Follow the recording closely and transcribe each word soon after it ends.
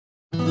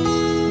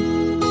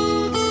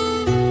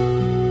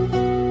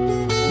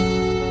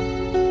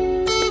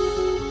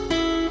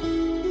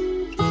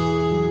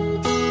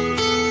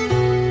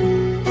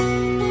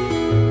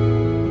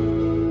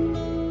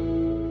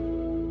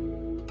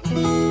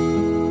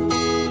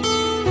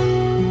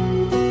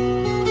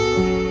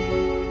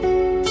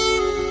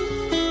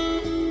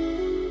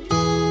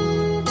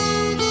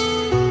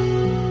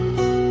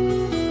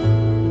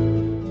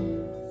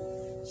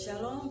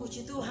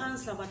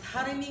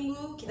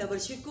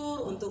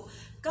untuk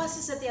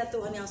kasih setia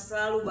Tuhan yang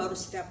selalu baru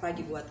setiap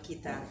pagi buat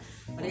kita.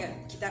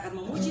 Mari kita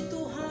akan memuji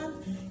Tuhan,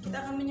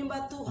 kita akan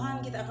menyembah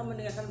Tuhan, kita akan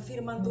mendengarkan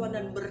firman Tuhan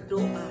dan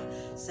berdoa.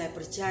 Saya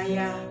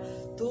percaya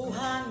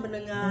Tuhan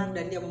mendengar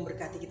dan Dia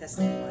memberkati kita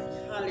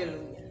semuanya.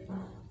 Haleluya.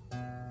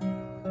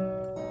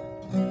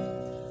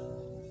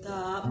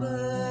 Tak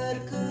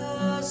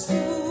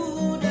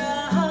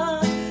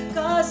berkesudahan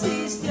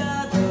kasih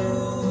setia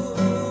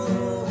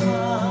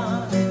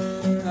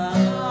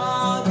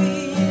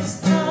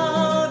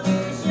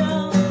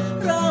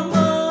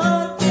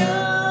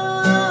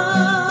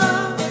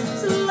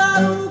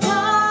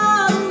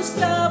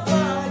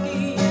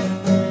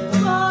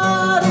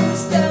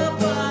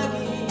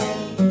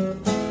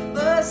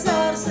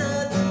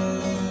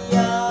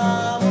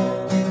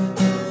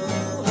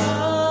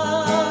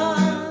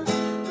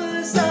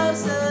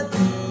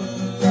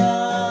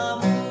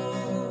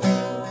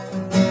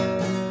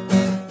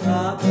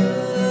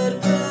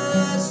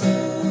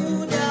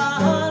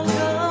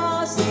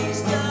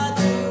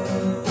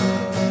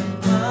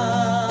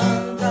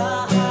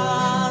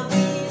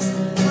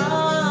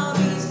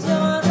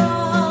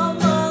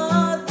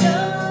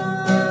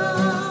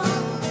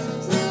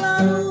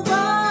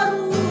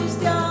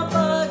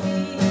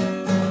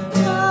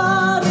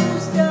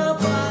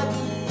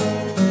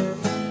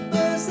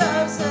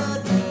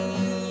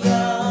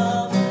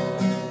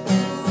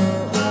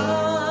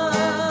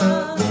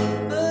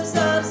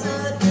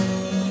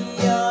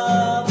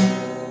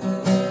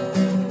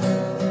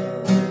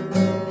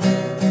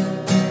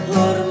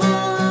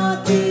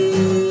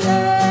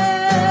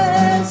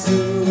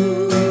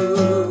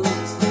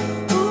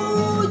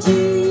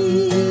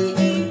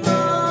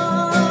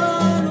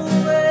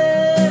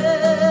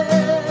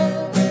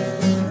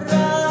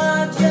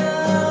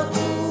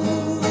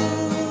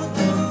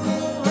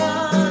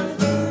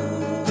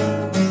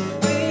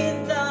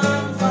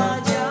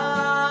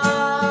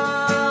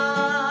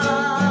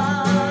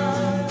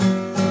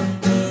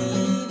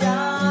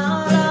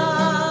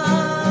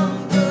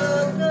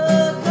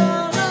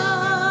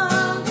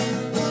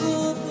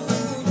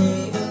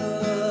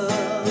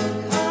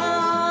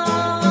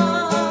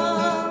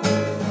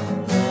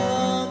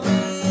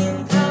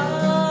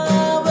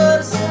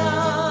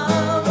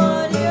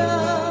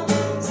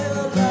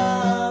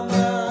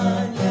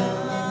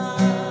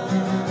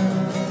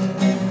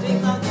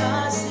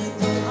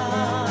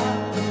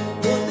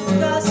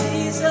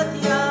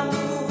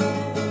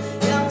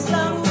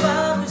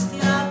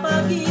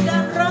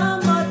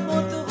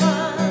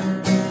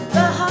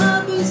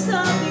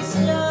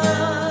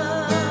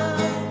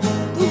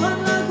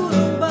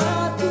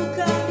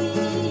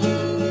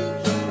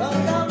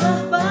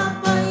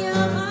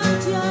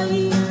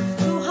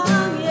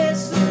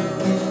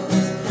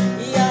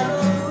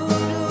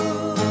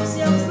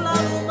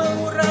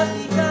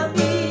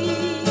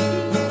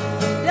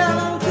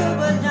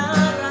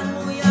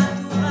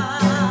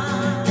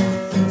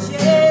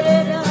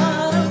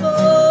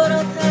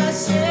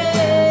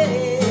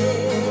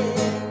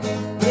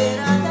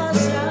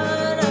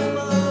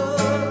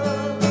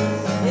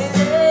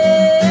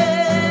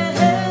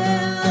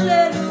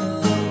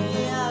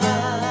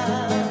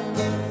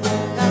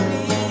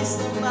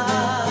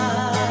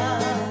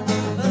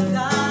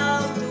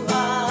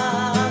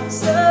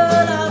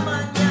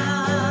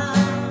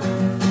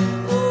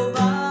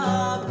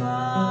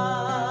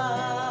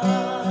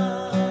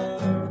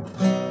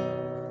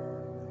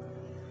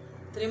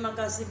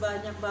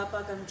banyak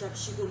Bapak, kami ucap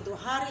syukur untuk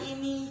hari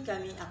ini.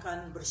 Kami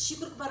akan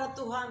bersyukur kepada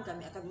Tuhan,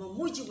 kami akan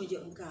memuji-muji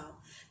Engkau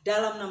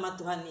dalam nama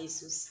Tuhan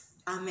Yesus.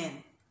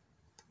 Amin.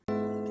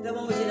 Kita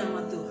memuji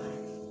nama Tuhan.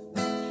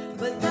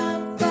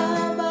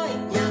 Betapa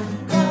baiknya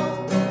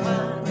Engkau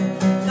Tuhan,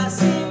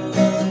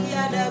 kasih-Mu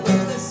tiada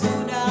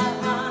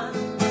berkesudahan.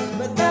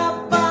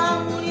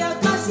 Betapa mulia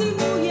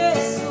kasih-Mu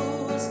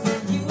Yesus,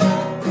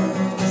 jiwaku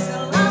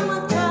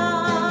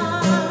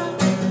diselamatkan.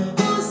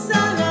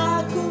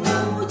 Hosana ku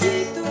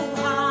memuji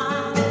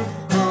Tuhan,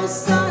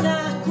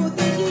 hosana ku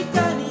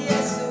tinggikan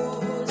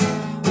Yesus.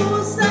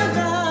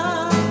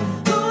 Hosana,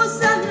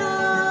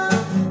 hosana,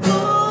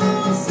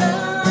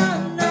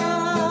 hosana.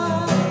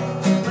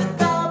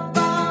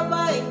 Betapa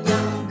baiknya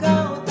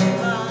Engkau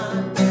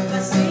Tuhan,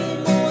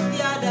 kasih-Mu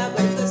tiada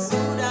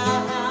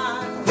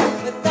berkesudahan.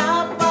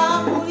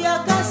 Betapa mulia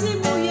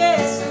kasih-Mu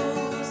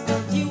Yesus,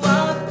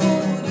 jiwaku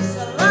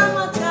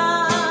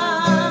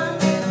diselamatkan.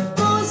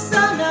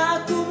 Hosana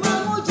ku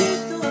memuji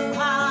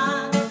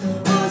Tuhan,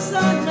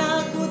 hosana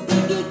ku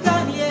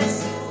tinggikan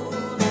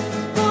Yesus.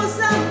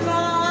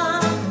 Hosana,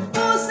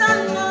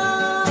 hosana,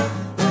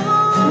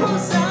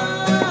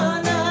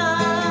 hosana.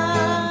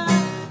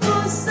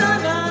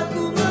 Hosana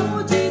ku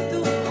memuji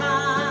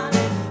Tuhan,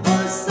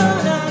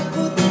 hosana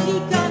ku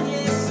tinggikan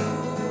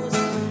Yesus.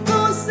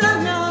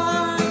 Hosana,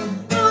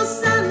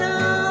 hosana,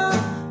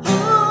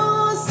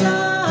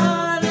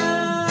 hosana.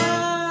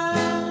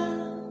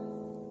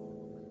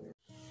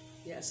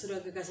 Ya,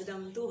 saudara kekasih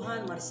dalam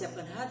Tuhan, mari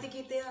siapkan hati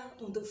kita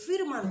untuk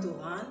firman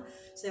Tuhan.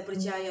 Saya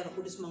percaya Roh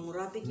Kudus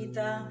mengurapi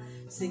kita,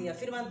 sehingga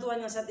firman Tuhan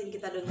yang saat ini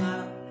kita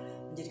dengar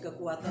menjadi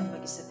kekuatan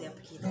bagi setiap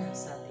kita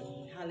saat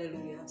ini.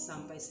 haleluya,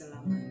 sampai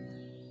selamanya.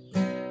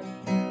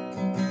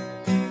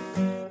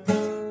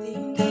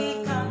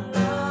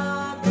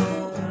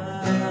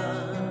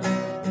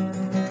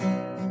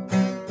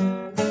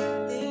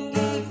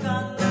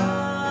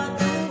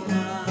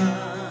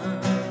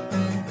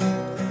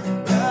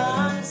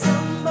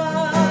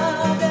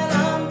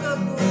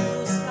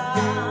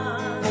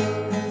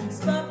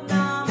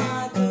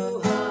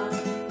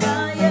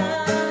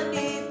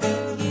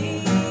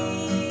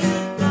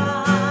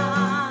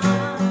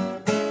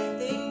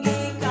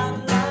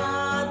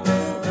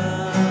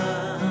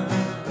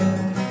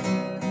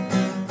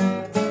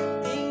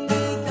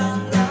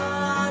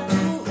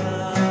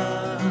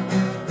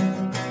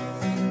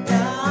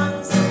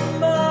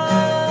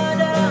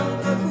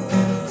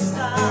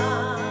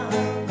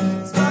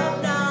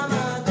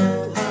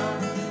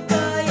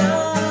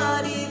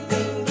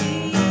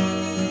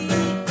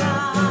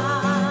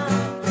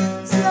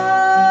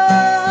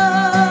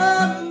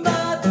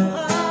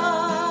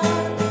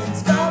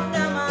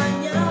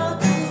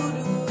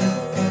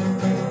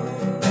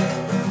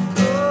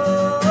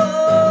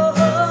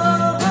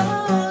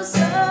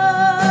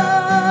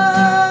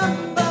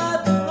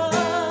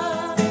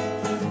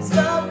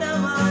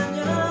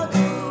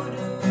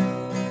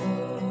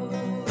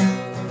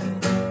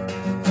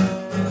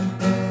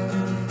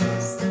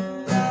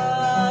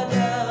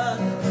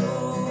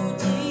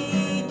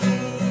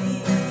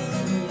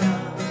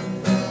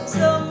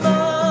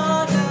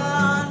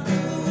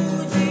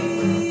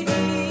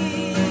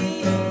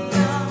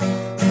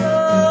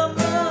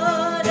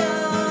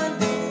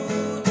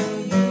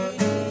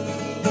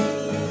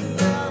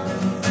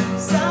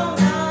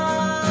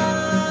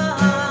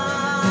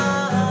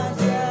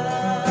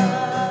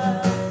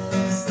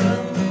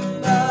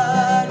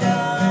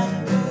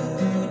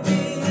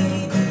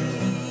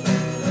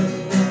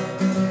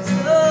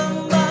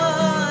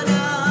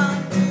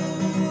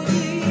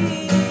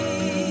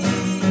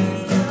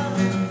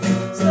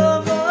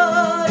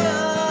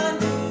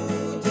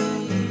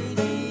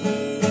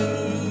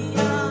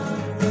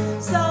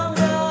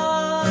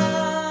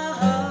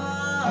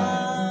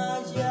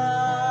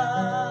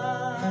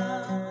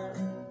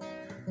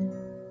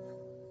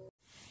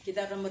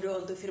 Kita akan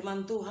berdoa untuk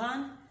firman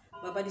Tuhan.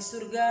 Bapa di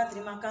surga,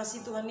 terima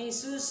kasih Tuhan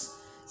Yesus.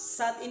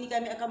 Saat ini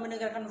kami akan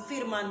mendengarkan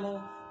firman-Mu.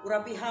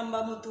 Urapi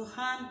hamba-Mu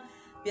Tuhan.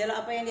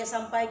 Biarlah apa yang Dia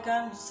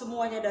sampaikan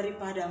semuanya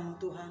daripadamu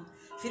Tuhan.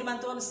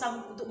 Firman Tuhan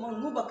sanggup untuk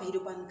mengubah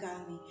kehidupan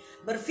kami.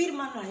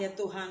 Berfirmanlah ya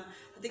Tuhan.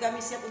 Hati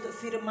kami siap untuk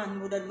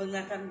firman-Mu dan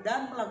mendengarkan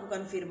dan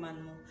melakukan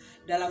firman-Mu.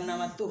 Dalam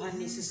nama Tuhan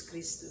Yesus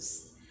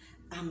Kristus.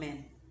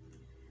 Amin.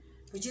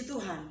 Puji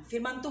Tuhan.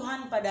 Firman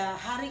Tuhan pada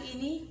hari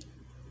ini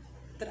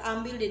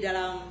terambil di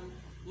dalam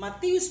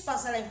Matius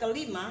pasal yang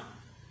kelima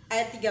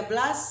ayat 13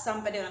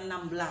 sampai dengan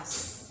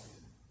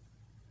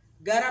 16.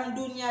 Garam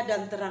dunia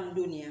dan terang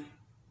dunia.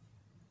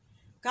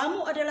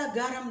 Kamu adalah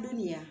garam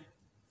dunia.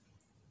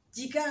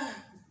 Jika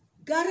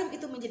garam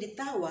itu menjadi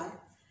tawar,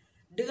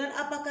 dengan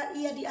apakah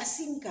ia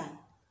diasinkan?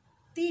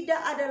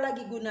 Tidak ada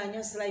lagi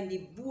gunanya selain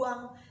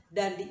dibuang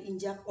dan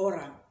diinjak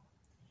orang.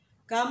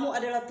 Kamu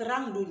adalah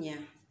terang dunia.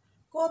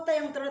 Kota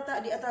yang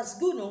terletak di atas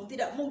gunung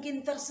tidak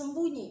mungkin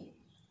tersembunyi.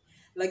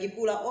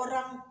 Lagipula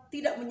orang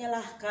tidak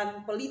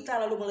menyalakan pelita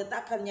lalu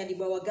meletakkannya di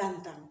bawah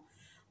gantang,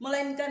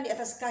 melainkan di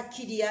atas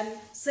kaki dian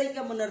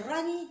sehingga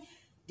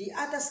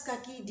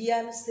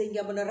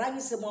menerangi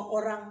semua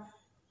orang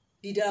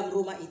di dalam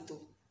rumah itu.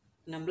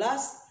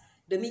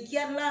 16.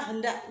 Demikianlah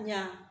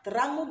hendaknya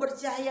terangmu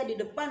bercahaya di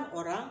depan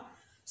orang,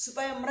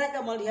 supaya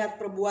mereka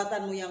melihat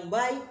perbuatanmu yang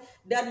baik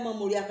dan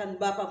memuliakan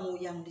Bapamu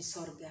yang di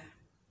sorga.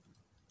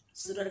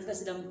 Saudara kita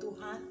sedang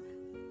Tuhan,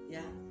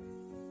 ya.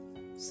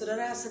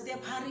 Saudara,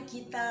 setiap hari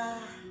kita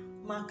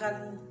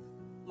makan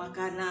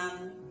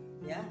makanan,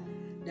 ya,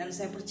 dan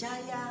saya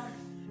percaya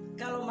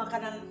kalau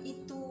makanan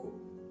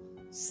itu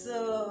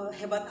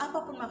sehebat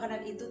apapun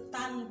makanan itu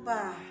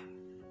tanpa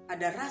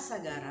ada rasa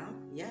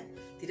garam, ya,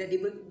 tidak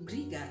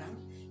diberi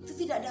garam,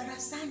 itu tidak ada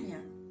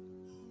rasanya,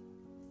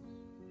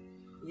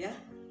 ya,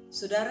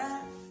 saudara.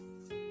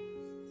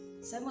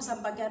 Saya mau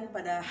sampaikan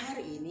pada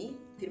hari ini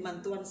firman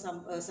Tuhan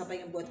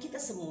sampaikan buat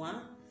kita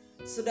semua.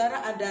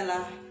 Saudara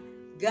adalah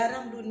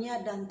garam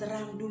dunia dan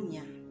terang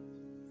dunia,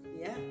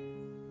 ya,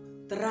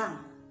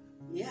 terang,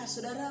 ya,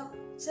 saudara.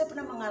 Saya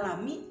pernah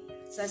mengalami,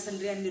 saya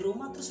sendirian di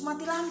rumah terus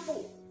mati lampu,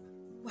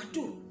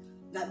 waduh,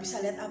 nggak bisa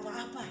lihat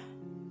apa-apa.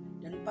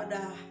 Dan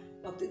pada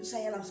waktu itu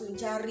saya langsung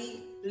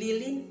cari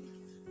lilin,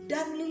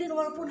 dan lilin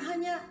walaupun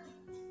hanya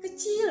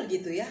kecil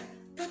gitu ya,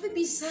 tapi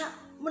bisa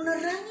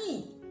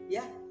menerangi,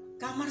 ya,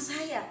 kamar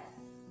saya,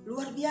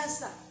 luar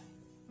biasa,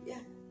 ya.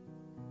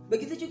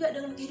 Begitu juga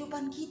dengan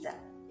kehidupan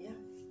kita.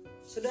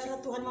 Saudara,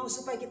 Tuhan mau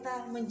supaya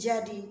kita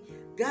menjadi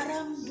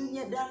garam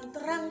dunia dan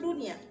terang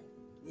dunia,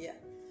 ya.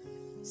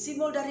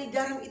 Simbol dari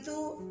garam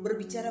itu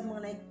berbicara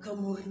mengenai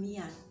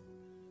kemurnian,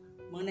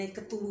 mengenai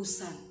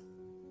ketulusan.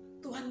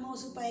 Tuhan mau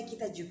supaya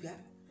kita juga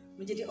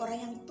menjadi orang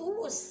yang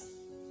tulus.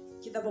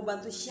 Kita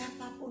membantu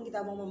siapapun,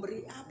 kita mau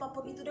memberi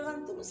apapun itu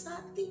dengan tulus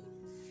hati.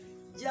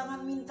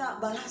 Jangan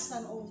minta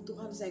balasan, oh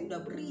Tuhan saya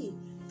udah beri,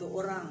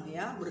 untuk orang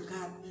ya,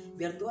 berkat.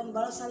 Biar Tuhan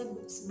balas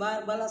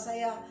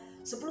saya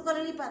 10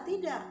 kali lipat.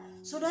 Tidak,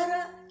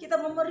 saudara, kita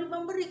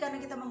memberi karena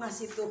kita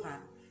mengasihi Tuhan.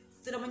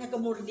 Itu namanya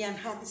kemurnian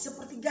hati,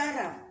 seperti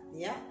garam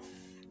ya.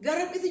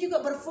 Garam itu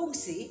juga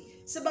berfungsi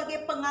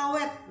sebagai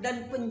pengawet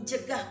dan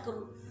pencegah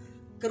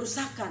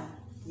kerusakan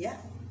ya,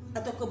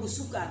 atau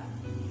kebusukan.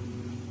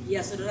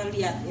 Ya, saudara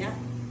lihat ya.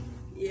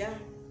 Ya,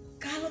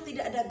 kalau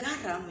tidak ada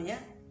garam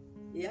ya,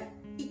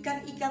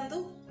 ikan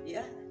tuh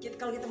ya,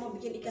 kalau kita mau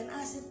bikin ikan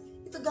asin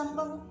itu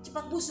gampang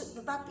cepat busuk.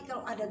 Tetapi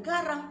kalau ada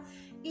garam,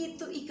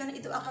 itu ikan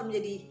itu akan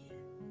menjadi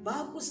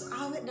bagus,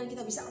 awet, dan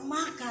kita bisa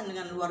makan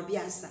dengan luar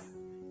biasa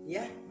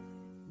ya.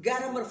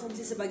 Garam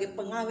berfungsi sebagai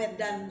pengawet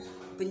dan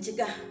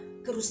pencegah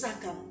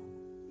kerusakan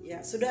ya,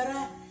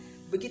 saudara.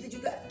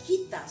 Begitu juga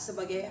kita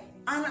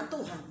sebagai anak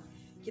Tuhan,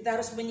 kita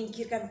harus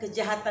menyingkirkan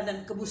kejahatan dan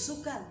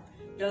kebusukan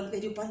dalam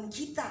kehidupan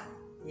kita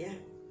ya.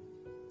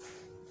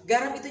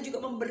 Garam itu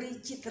juga memberi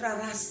citra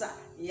rasa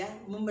ya,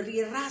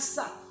 memberi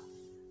rasa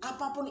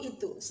apapun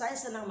itu. Saya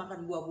senang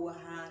makan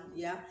buah-buahan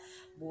ya,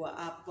 buah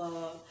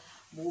apel,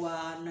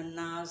 buah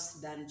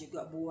nenas, dan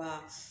juga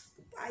buah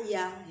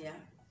pepaya ya.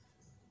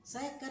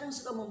 Saya kadang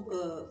suka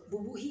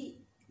membubuhi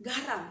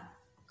garam.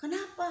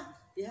 Kenapa?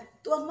 Ya,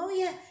 Tuhan mau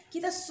ya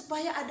kita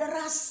supaya ada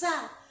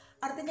rasa.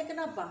 Artinya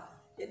kenapa?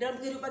 Ya,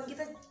 dalam kehidupan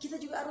kita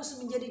juga harus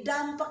menjadi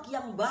dampak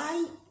yang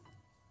baik.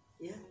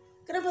 Ya.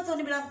 Kenapa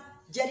Tuhan bilang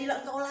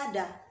jadilah engkau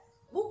lada?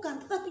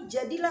 Bukan, tetapi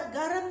jadilah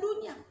garam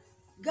dunia.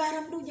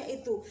 Garam dunia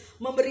itu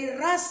memberi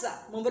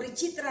rasa, memberi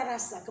citra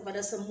rasa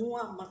kepada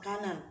semua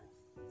makanan.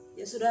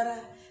 Ya saudara,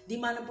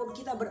 dimanapun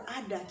kita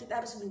berada, kita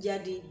harus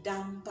menjadi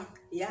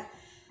dampak ya.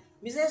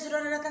 Misalnya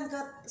saudara datang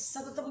ke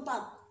satu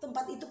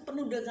tempat itu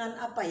penuh dengan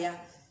apa ya,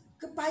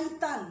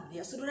 kepahitan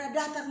ya. Saudara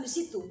datang di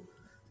situ,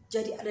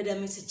 jadi ada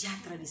damai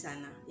sejahtera di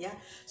sana ya.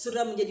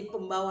 Saudara menjadi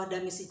pembawa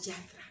damai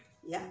sejahtera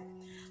ya.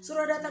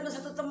 Saudara datang ke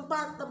satu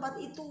tempat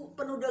itu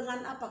penuh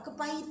dengan apa,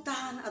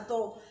 kepahitan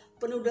atau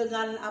penuh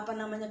dengan apa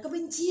namanya,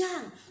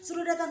 kebencian.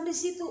 Saudara datang di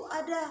situ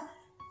ada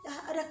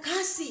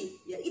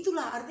kasih ya.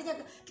 Itulah artinya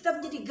kita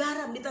menjadi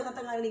garam di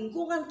tengah-tengah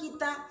lingkungan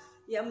kita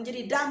ya,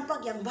 menjadi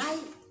dampak yang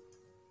baik.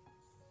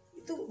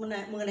 Itu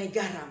mengenai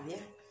garam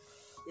ya.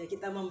 Ya,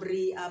 kita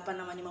memberi apa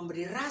namanya,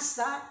 memberi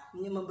rasa,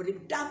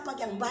 memberi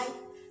dampak yang baik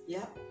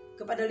ya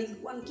kepada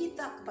lingkungan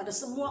kita, kepada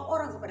semua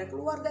orang, kepada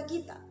keluarga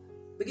kita.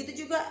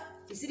 Begitu juga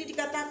di sini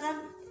dikatakan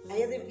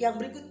ayat yang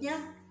berikutnya,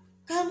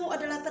 kamu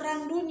adalah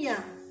terang dunia.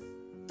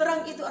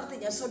 Terang itu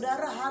artinya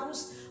saudara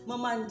harus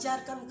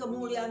memancarkan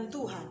kemuliaan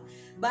Tuhan,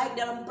 baik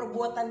dalam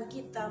perbuatan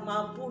kita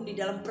maupun di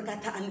dalam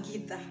perkataan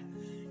kita.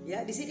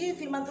 Ya, di sini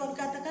firman Tuhan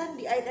katakan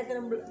di ayat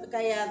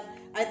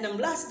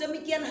 16,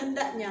 demikian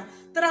hendaknya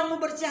terangmu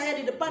bercahaya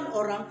di depan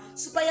orang,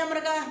 supaya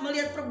mereka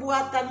melihat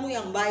perbuatanmu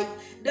yang baik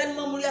dan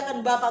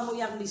memuliakan Bapamu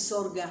yang di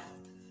sorga.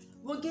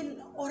 Mungkin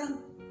orang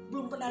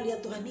belum pernah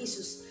lihat Tuhan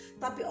Yesus,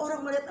 tapi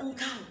orang melihat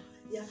engkau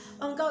ya.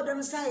 Engkau dan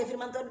saya,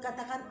 firman Tuhan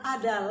katakan,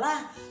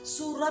 adalah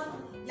surat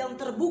yang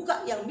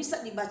terbuka yang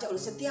bisa dibaca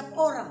oleh setiap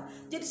orang.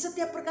 Jadi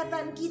setiap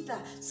perkataan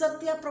kita,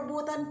 setiap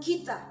perbuatan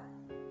kita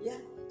ya,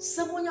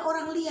 semuanya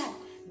orang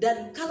lihat.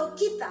 Dan kalau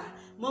kita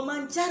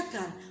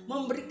memancarkan,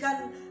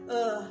 memberikan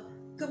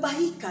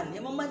kebaikan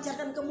ya,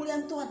 memancarkan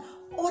kemuliaan Tuhan,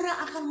 orang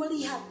akan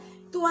melihat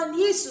Tuhan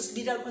Yesus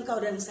di dalam engkau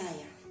dan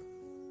saya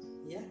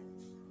ya.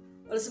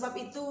 Oleh sebab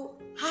itu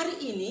hari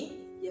ini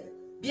ya,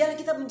 biar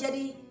kita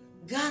menjadi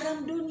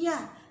garam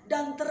dunia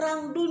dan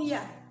terang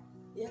dunia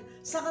ya.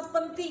 Sangat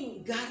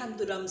penting garam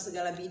itu dalam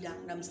segala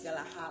bidang, dalam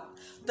segala hal.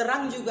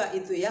 Terang juga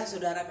itu ya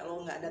saudara.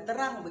 Kalau nggak ada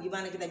terang,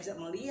 bagaimana kita bisa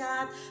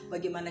melihat,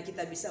 bagaimana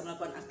kita bisa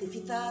melakukan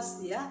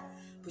aktivitas ya.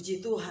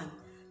 Puji Tuhan.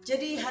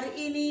 Jadi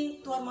hari ini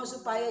Tuhan mau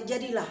supaya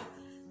jadilah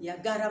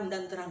ya garam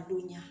dan terang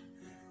dunia.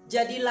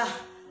 Jadilah,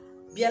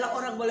 biarlah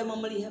orang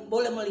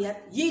boleh melihat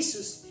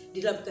Yesus di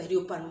dalam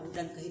kehidupanmu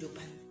dan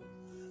kehidupanmu.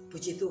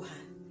 Puji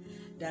Tuhan.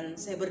 Dan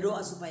saya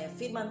berdoa supaya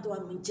firman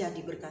Tuhan menjadi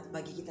berkat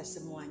bagi kita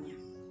semuanya.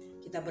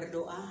 Kita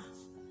berdoa.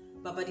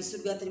 Bapa di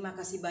surga, terima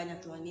kasih banyak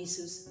Tuhan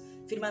Yesus.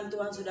 Firman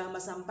Tuhan sudah hamba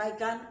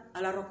sampaikan.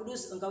 Allah Roh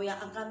Kudus, Engkau yang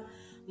akan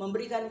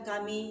memberikan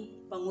kami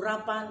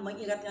pengurapan,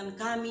 mengingatkan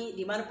kami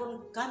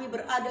dimanapun kami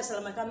berada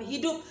selama kami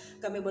hidup.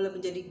 Kami boleh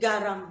menjadi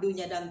garam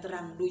dunia dan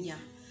terang dunia.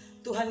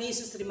 Tuhan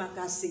Yesus, terima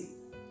kasih.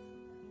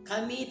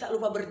 Kami tak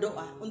lupa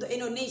berdoa untuk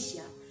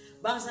Indonesia,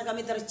 bangsa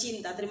kami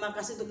tercinta. Terima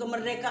kasih untuk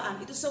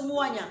kemerdekaan, itu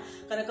semuanya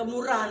karena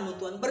kemurahan-Mu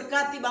Tuhan.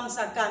 Berkati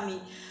bangsa kami,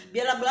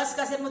 biarlah belas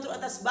kasihan-Mu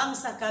atas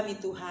bangsa kami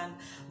Tuhan.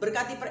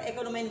 Berkati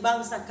perekonomian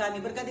bangsa kami,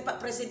 berkati Pak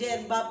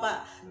Presiden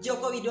Bapak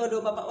Joko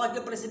Widodo, Bapak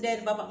Wakil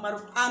Presiden Bapak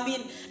Maruf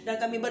Amin. Dan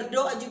kami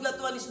berdoa juga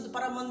Tuhan untuk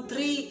para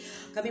menteri.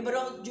 Kami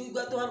berdoa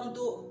juga Tuhan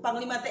untuk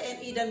Panglima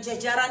TNI dan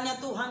jajarannya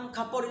Tuhan,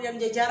 Kapolri dan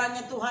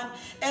jajarannya Tuhan,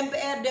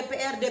 MPR,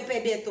 DPR,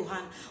 DPD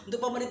Tuhan. Untuk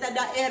pemerintah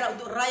daerah,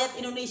 untuk rakyat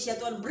Indonesia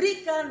Tuhan,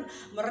 berikan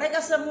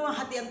mereka semua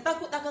hati yang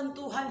takut akan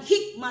Tuhan,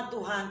 hikmat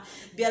Tuhan.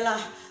 Biarlah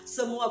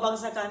semua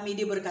bangsa kami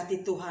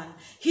diberkati Tuhan,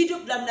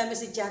 hidup dalam damai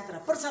sejahtera,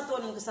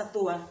 persatuan dan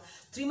kesatuan.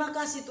 Terima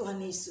kasih Tuhan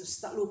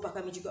Yesus. Tak lupa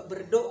kami juga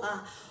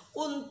berdoa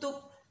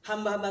untuk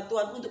hamba-hamba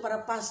Tuhan, untuk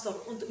para pastor,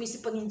 untuk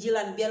misi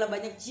penginjilan. Biarlah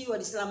banyak jiwa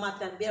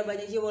diselamatkan, biar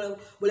banyak jiwa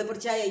boleh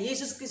percaya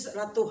Yesus Kristus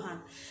adalah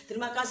Tuhan.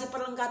 Terima kasih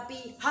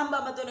perlengkapi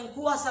hamba-hamba Tuhan yang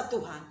kuasa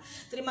Tuhan.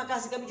 Terima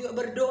kasih, kami juga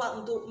berdoa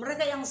untuk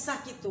mereka yang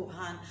sakit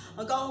Tuhan.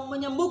 Engkau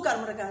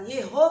menyembuhkan mereka,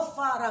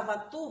 Yehova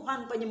Rafa,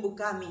 Tuhan penyembuh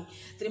kami.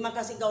 Terima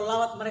kasih Engkau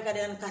lawat mereka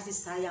dengan kasih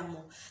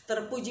sayang-Mu.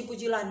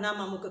 Terpuji-pujilah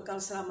nama-Mu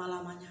kekal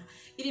selama-lamanya.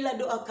 Inilah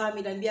doa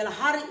kami, dan biarlah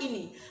hari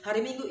ini,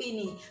 hari Minggu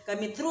ini,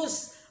 kami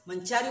terus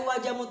mencari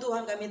wajah-Mu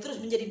Tuhan. Kami terus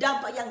menjadi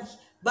dampak yang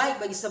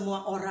baik bagi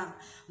semua orang,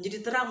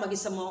 menjadi terang bagi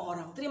semua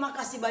orang. Terima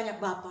kasih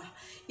banyak Bapa.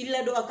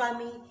 Inilah doa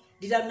kami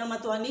di dalam nama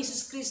Tuhan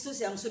Yesus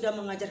Kristus yang sudah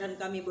mengajarkan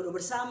kami berdoa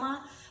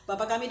bersama.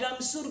 Bapa kami dalam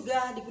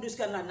surga,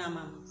 dikuduskanlah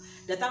nama-Mu.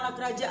 Datanglah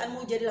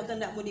kerajaan-Mu, jadilah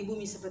kehendak-Mu di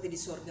bumi seperti di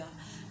surga.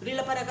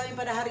 Berilah pada kami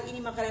pada hari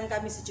ini makanan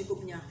kami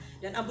secukupnya,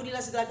 dan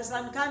ampunilah segala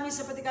kesalahan kami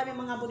seperti kami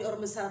mengampuni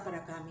orang besar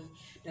pada kami.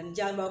 Dan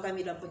jangan bawa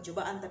kami dalam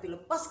pencobaan, tapi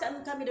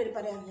lepaskan kami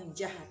daripada yang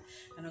jahat.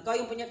 Karena Engkau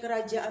yang punya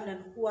kerajaan dan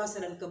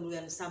kuasa dan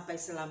kemuliaan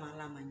sampai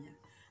selama-lamanya.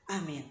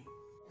 Amin.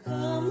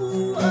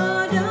 Kamu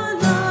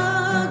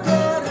adalah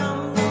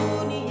garam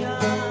dunia,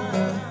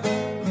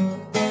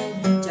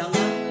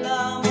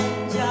 janganlah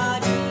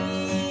menjadi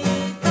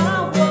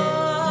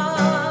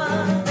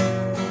tawar.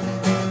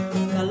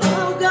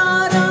 Kalau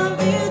garam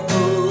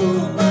itu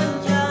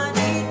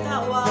menjadi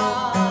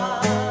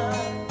tawar,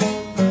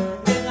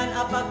 dengan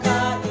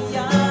apakah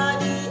ia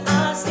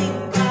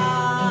diasinkan?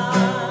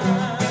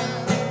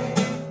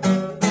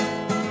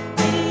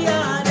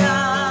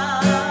 Tiada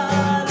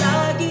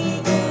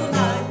lagi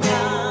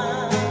gunanya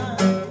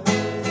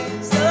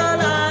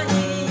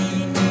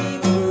selain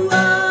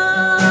dibuang.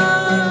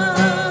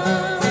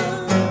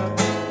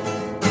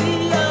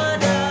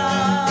 Tiada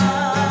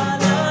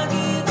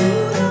lagi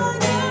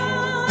gunanya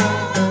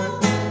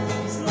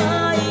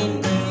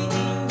selain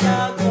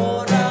diinjak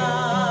orang.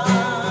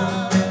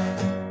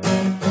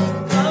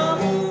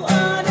 Kamu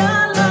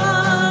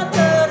adalah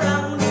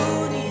terang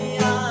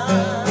dunia,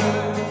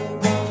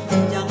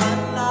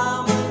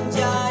 janganlah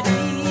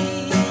menjadi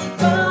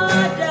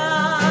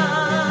padam.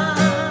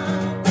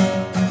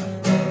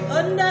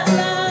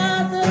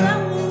 Hendaklah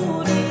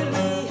terang-Mu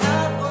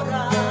dilihat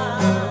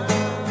orang,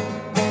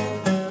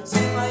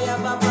 supaya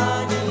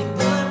Bapa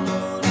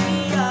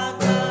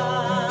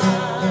dipermuliakan.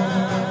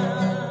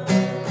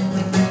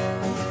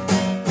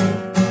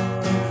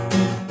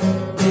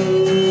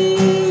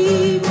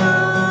 Terima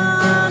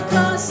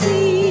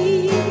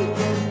kasih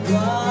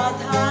buat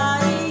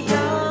hari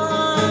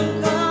yang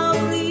Kau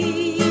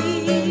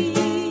beri.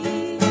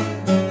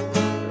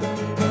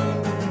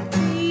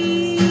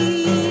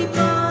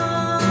 Terima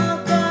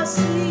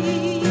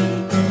kasih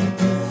ku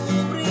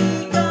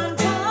berikan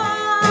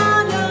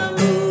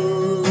padamu.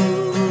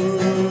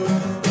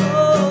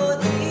 Oh,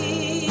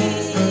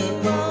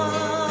 terima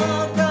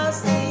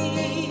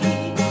kasih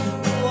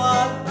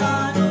buat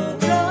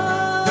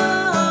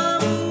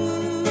anugerah-Mu.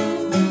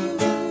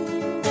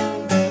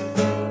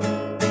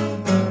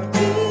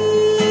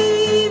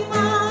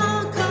 Terima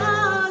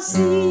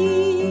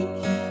kasih,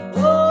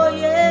 oh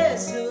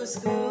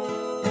Yesusku.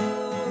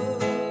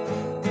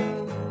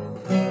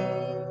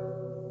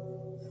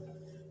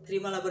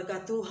 Terimalah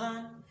berkat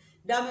Tuhan,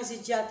 damai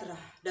sejahtera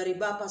dari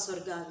Bapa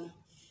Surgawi,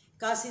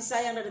 kasih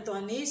sayang dari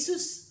Tuhan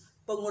Yesus,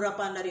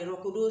 pengurapan dari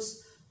Roh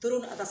Kudus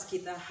turun atas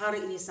kita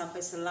hari ini sampai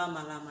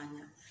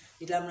selama-lamanya.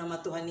 Di dalam nama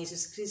Tuhan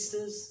Yesus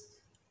Kristus,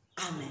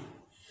 amin.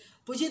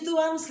 Puji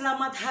Tuhan,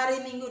 selamat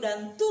hari Minggu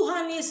dan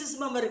Tuhan Yesus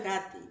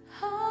memberkati.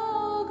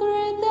 How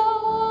great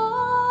thou